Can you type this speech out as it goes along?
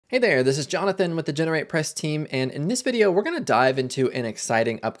Hey there, this is Jonathan with the GeneratePress team, and in this video, we're going to dive into an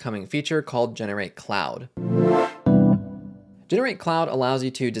exciting upcoming feature called GenerateCloud. GenerateCloud allows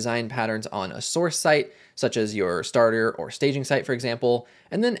you to design patterns on a source site, such as your starter or staging site, for example,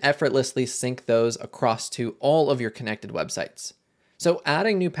 and then effortlessly sync those across to all of your connected websites. So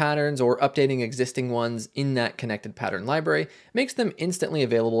adding new patterns or updating existing ones in that connected pattern library makes them instantly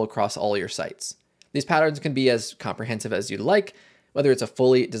available across all your sites. These patterns can be as comprehensive as you'd like, whether it's a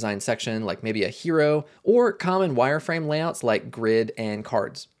fully designed section like maybe a hero, or common wireframe layouts like grid and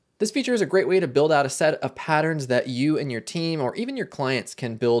cards. This feature is a great way to build out a set of patterns that you and your team or even your clients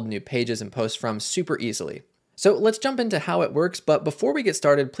can build new pages and posts from super easily. So let's jump into how it works, but before we get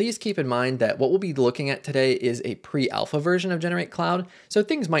started, please keep in mind that what we'll be looking at today is a pre-alpha version of GenerateCloud, so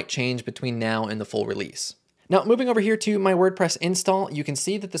things might change between now and the full release. Now, moving over here to my WordPress install, you can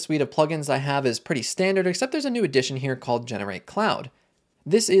see that the suite of plugins I have is pretty standard, except there's a new addition here called GenerateCloud.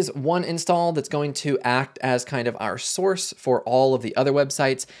 This is one install that's going to act as kind of our source for all of the other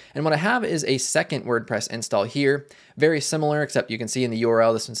websites. And what I have is a second WordPress install here, very similar, except you can see in the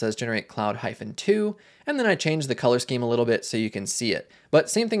URL, this one says GenerateCloud-2, and then I changed the color scheme a little bit so you can see it. But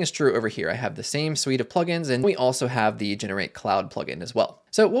same thing is true over here. I have the same suite of plugins, and we also have the GenerateCloud plugin as well.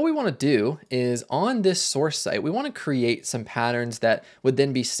 So what we want to do is on this source site, we want to create some patterns that would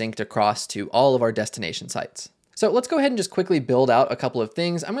then be synced across to all of our destination sites. So let's go ahead and just quickly build out a couple of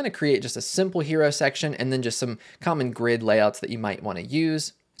things. I'm going to create just a simple hero section and then just some common grid layouts that you might want to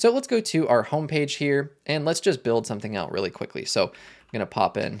use. So let's go to our homepage here and let's just build something out really quickly. So I'm going to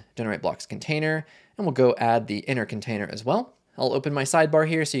pop in GenerateBlocks container and we'll go add the inner container as well. I'll open my sidebar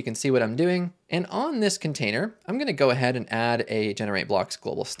here so you can see what I'm doing. And on this container, I'm going to go ahead and add a GenerateBlocks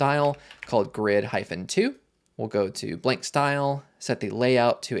global style called grid-2. We'll go to blank style, set the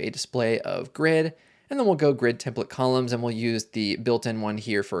layout to a display of grid, and then we'll go grid template columns and we'll use the built-in one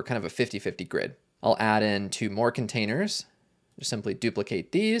here for kind of a 50-50 grid. I'll add in 2 more containers, just simply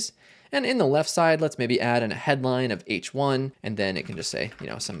duplicate these. And in the left side, let's maybe add in a headline of H1, and then it can just say,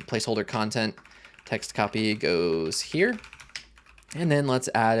 some placeholder content. Text copy goes here. And then let's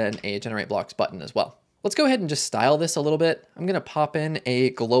add in a GenerateBlocks button as well. Let's go ahead and just style this a little bit. I'm going to pop in a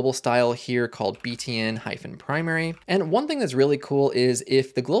global style here called btn-primary. And one thing that's really cool is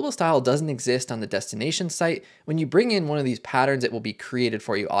if the global style doesn't exist on the destination site, when you bring in one of these patterns, it will be created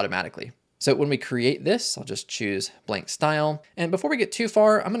for you automatically. So when we create this, I'll just choose blank style. And before we get too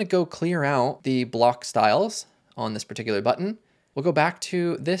far, I'm going to go clear out the block styles on this particular button. We'll go back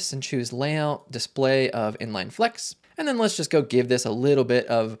to this and choose layout, display of inline flex. And then let's just go give this a little bit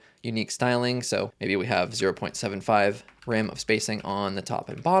of unique styling. So maybe we have 0.75 rem of spacing on the top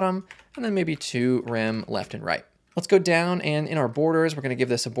and bottom, and then maybe 2 rem left and right. Let's go down and in our borders, we're going to give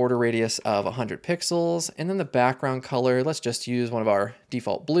this a border radius of 100 pixels. And then the background color, let's just use one of our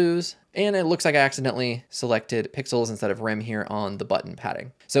default blues. And it looks like I accidentally selected pixels instead of rem here on the button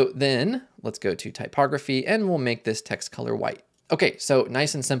padding. So then let's go to typography and we'll make this text color white. Okay, so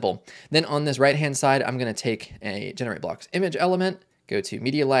nice and simple. Then on this right-hand side, I'm gonna take a GenerateBlocks image element, go to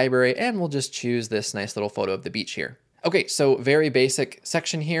media library, and we'll just choose this nice little photo of the beach here. Okay, so very basic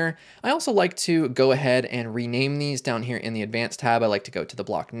section here. I also like to go ahead and rename these down here in the advanced tab. I like to go to the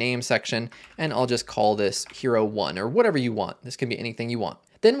block name section, and I'll just call this hero 1 or whatever you want. This can be anything you want.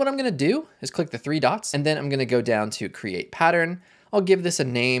 Then what I'm gonna do is click the 3 dots, and then I'm gonna go down to create pattern. I'll give this a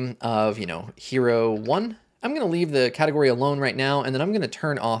name of, hero 1. I'm going to leave the category alone right now, and then I'm going to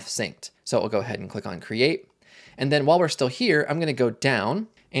turn off synced. So I'll go ahead and click on create. And then while we're still here, I'm going to go down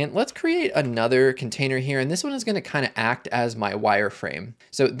and let's create another container here. And this one is going to kind of act as my wireframe.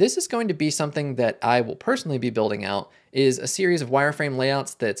 So this is going to be something that I will personally be building out, is a series of wireframe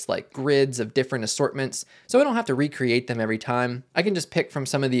layouts that's like grids of different assortments. So I don't have to recreate them every time. I can just pick from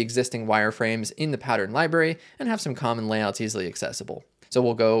some of the existing wireframes in the pattern library and have some common layouts easily accessible. So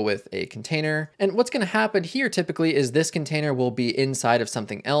we'll go with a container. And what's going to happen here typically is this container will be inside of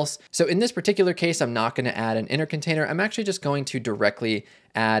something else. So in this particular case, I'm not going to add an inner container. I'm actually just going to directly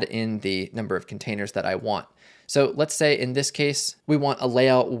add in the number of containers that I want. So let's say in this case, we want a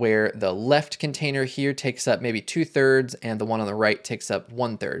layout where the left container here takes up maybe 2/3 and the one on the right takes up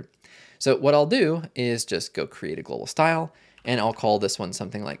 1/3. So what I'll do is just go create a global style and I'll call this one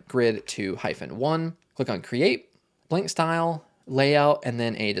something like grid-2-1. Click on create, blank style, layout, and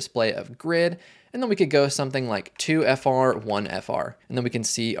then a display of grid. And then we could go something like 2FR, 1FR. And then we can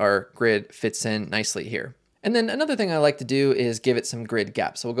see our grid fits in nicely here. And then another thing I like to do is give it some grid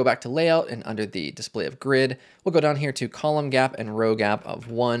gaps. So we'll go back to layout and under the display of grid, we'll go down here to column gap and row gap of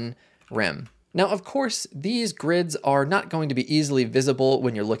 1 rem. Now, of course, these grids are not going to be easily visible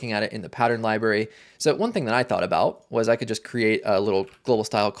when you're looking at it in the pattern library. So one thing that I thought about was I could just create a little global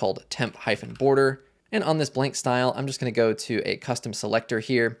style called temp-border. And on this blank style, I'm just going to go to a custom selector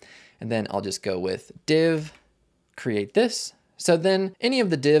here, and then I'll just go with div, create this. So then any of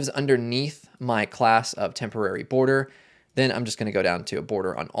the divs underneath my class of temporary border, then I'm just going to go down to a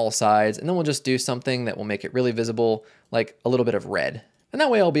border on all sides, and then we'll just do something that will make it really visible, like a little bit of red. And that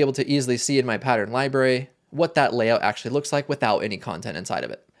way I'll be able to easily see in my pattern library what that layout actually looks like without any content inside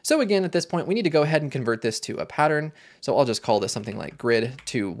of it. So again, at this point, we need to go ahead and convert this to a pattern. So I'll just call this something like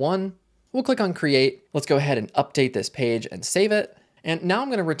grid21. We'll click on create. Let's go ahead and update this page and save it. And now I'm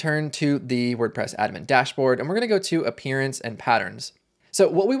going to return to the WordPress admin dashboard, and we're going to go to appearance and patterns. So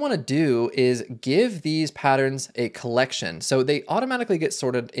what we want to do is give these patterns a collection. So they automatically get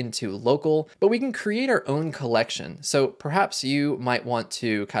sorted into local, but we can create our own collection. So perhaps you might want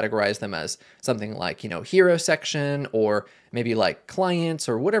to categorize them as something like, hero section, or maybe like clients,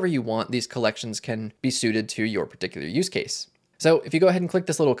 or whatever you want. These collections can be suited to your particular use case. So if you go ahead and click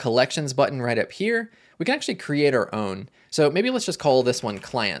this little collections button right up here, we can actually create our own. So maybe let's just call this one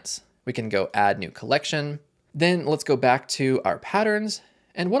clients. We can go add new collection. Then let's go back to our patterns.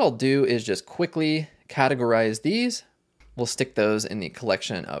 And what I'll do is just quickly categorize these. We'll stick those in the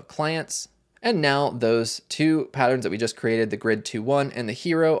collection of clients. And now those two patterns that we just created, the grid21 and the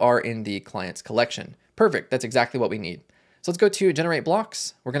hero, are in the clients collection. Perfect, that's exactly what we need. So let's go to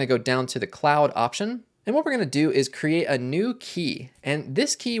GenerateBlocks. We're gonna go down to the cloud option. And what we're gonna do is create a new key. And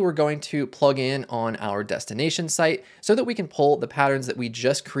this key we're going to plug in on our destination site so that we can pull the patterns that we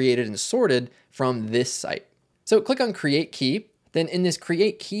just created and sorted from this site. So click on create key. Then in this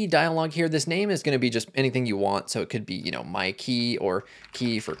create key dialog here, this name is going to be just anything you want. So it could be, my key or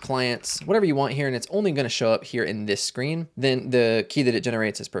key for clients, whatever you want here. And it's only going to show up here in this screen. Then the key that it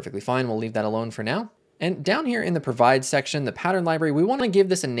generates is perfectly fine. We'll leave that alone for now. And down here in the provide section, the pattern library, we want to give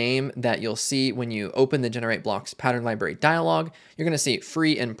this a name that you'll see when you open the GenerateBlocks pattern library dialog. You're going to see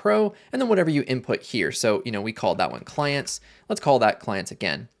free and pro, and then whatever you input here. So, we called that one clients. Let's call that clients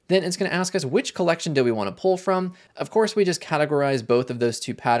again. Then it's going to ask us which collection do we want to pull from. Of course, we just categorize both of those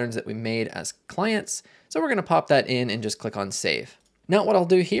two patterns that we made as clients. So we're going to pop that in and just click on save. Now what I'll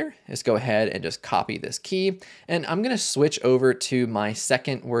do here is go ahead and just copy this key, and I'm going to switch over to my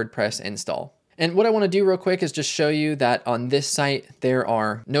second WordPress install. And what I want to do real quick is just show you that on this site, there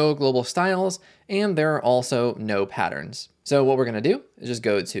are no global styles and there are also no patterns. So what we're going to do is just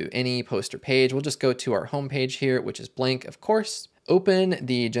go to any poster page. We'll just go to our home page here, which is blank, of course. Open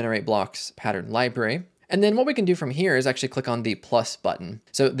the GenerateBlocks pattern library. And then what we can do from here is actually click on the plus button.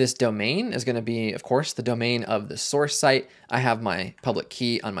 So this domain is going to be, of course, the domain of the source site. I have my public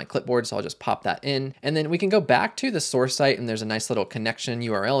key on my clipboard, so I'll just pop that in. And then we can go back to the source site, and there's a nice little connection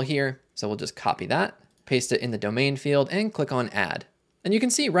URL here. So we'll just copy that, paste it in the domain field, and click on add. And you can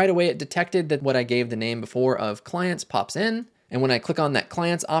see right away it detected that what I gave the name before of clients pops in. And when I click on that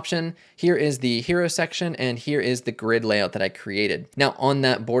clients option, here is the hero section, and here is the grid layout that I created. Now on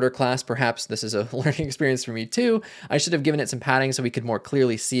that border class, perhaps this is a learning experience for me too. I should have given it some padding so we could more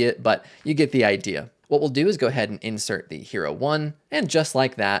clearly see it, but you get the idea. What we'll do is go ahead and insert the hero 1. And just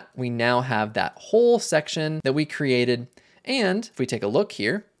like that, we now have that whole section that we created. And if we take a look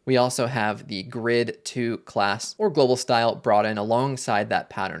here, we also have the grid2 class or global style brought in alongside that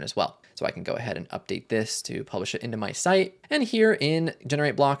pattern as well. So I can go ahead and update this to publish it into my site. And here in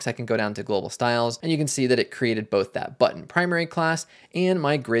GenerateBlocks, I can go down to global styles, and you can see that it created both that button primary class and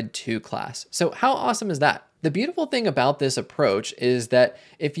my grid2 class. So how awesome is that? The beautiful thing about this approach is that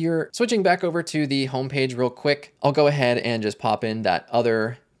if you're switching back over to the homepage real quick, I'll go ahead and just pop in that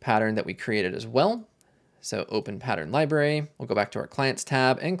other pattern that we created as well. So open pattern library, we'll go back to our clients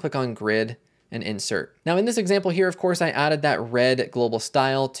tab and click on grid and insert. Now in this example here, of course, I added that red global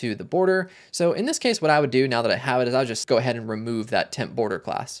style to the border. So in this case, what I would do now that I have it is I'll just go ahead and remove that temp border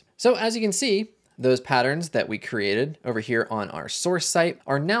class. So as you can see, those patterns that we created over here on our source site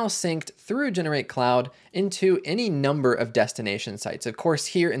are now synced through GenerateCloud into any number of destination sites. Of course,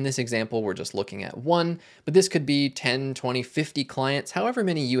 here in this example, we're just looking at one, but this could be 10, 20, 50 clients, however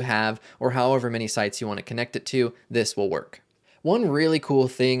many you have, or however many sites you want to connect it to, this will work. One really cool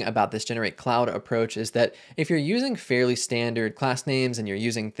thing about this GenerateCloud approach is that if you're using fairly standard class names and you're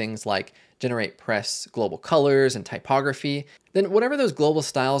using things like GeneratePress global colors and typography, then whatever those global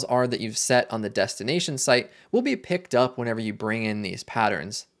styles are that you've set on the destination site will be picked up whenever you bring in these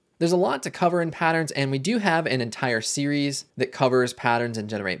patterns. There's a lot to cover in patterns, and we do have an entire series that covers patterns in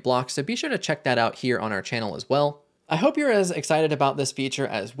GenerateBlocks, so be sure to check that out here on our channel as well. I hope you're as excited about this feature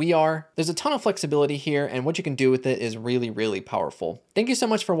as we are. There's a ton of flexibility here, and what you can do with it is really, really powerful. Thank you so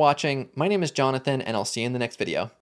much for watching. My name is Jonathan, and I'll see you in the next video.